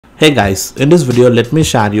Hey guys, in this video let me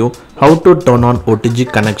share you how to turn on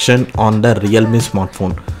OTG connection on the Realme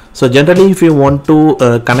smartphone. So generally if you want to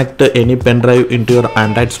connect any pen drive into your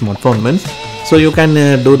Android smartphone means, so you can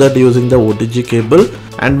do that using the OTG cable,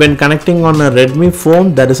 and when connecting on a Redmi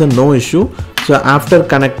phone there is no issue. So after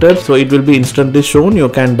connected, so it will be instantly shown. You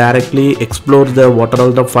can directly explore what are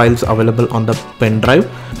all the files available on the pen drive.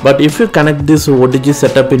 But if you connect this OTG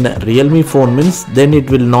setup in a Realme phone means, then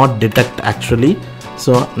it will not detect actually.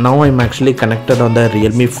 So now I'm actually connected on the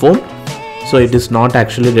Realme phone, so it is not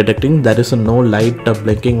actually detecting. There is no light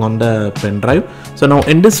blinking on the pen drive. So now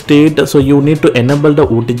in this state, so you need to enable the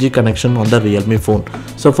OTG connection on the Realme phone.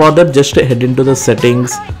 So for that, just head into the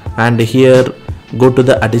settings and here go to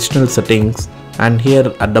the additional settings, and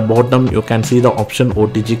here at the bottom you can see the option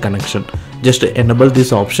OTG connection. Just enable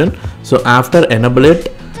this option. So after enable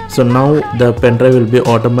it, so now the pen drive will be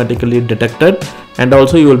automatically detected, and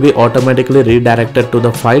also you will be automatically redirected to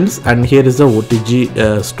the files, and here is the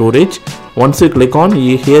OTG storage. Once you click on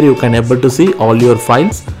here, you can able to see all your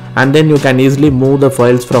files, and then you can easily move the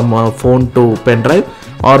files from phone to pen drive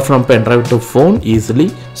or from pen drive to phone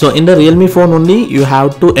easily. So in the Realme phone only you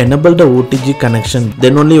have to enable the OTG connection,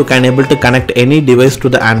 then only you can able to connect any device to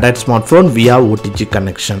the Android smartphone via OTG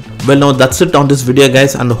connection. Well, now that's it on this video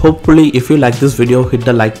guys, and hopefully if you like this video, hit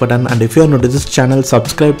the like button, and if you are new to this channel,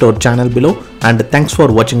 subscribe to our channel below, and thanks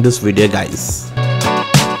for watching this video guys.